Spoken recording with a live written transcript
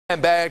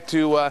And back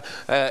to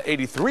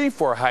 83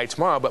 for a high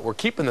tomorrow, but we're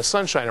keeping the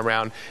sunshine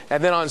around.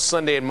 And then on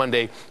Sunday and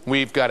Monday,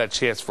 we've got a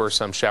chance for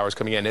some showers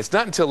coming in. It's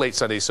not until late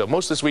Sunday, so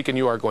most this weekend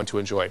you are going to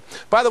enjoy.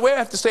 By the way, I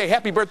have to say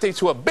happy birthday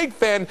to a big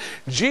fan,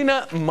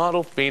 Gina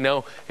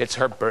Modelfino. It's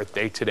her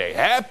birthday today.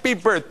 Happy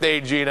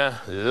birthday,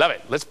 Gina. Love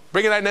it. Let's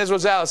bring in Inez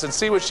Rosales and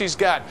see what she's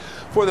got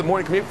for the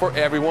morning commute for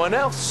everyone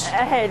else.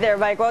 Hey there,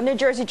 Mike. Well, New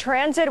Jersey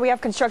Transit, we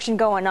have construction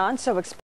going on, so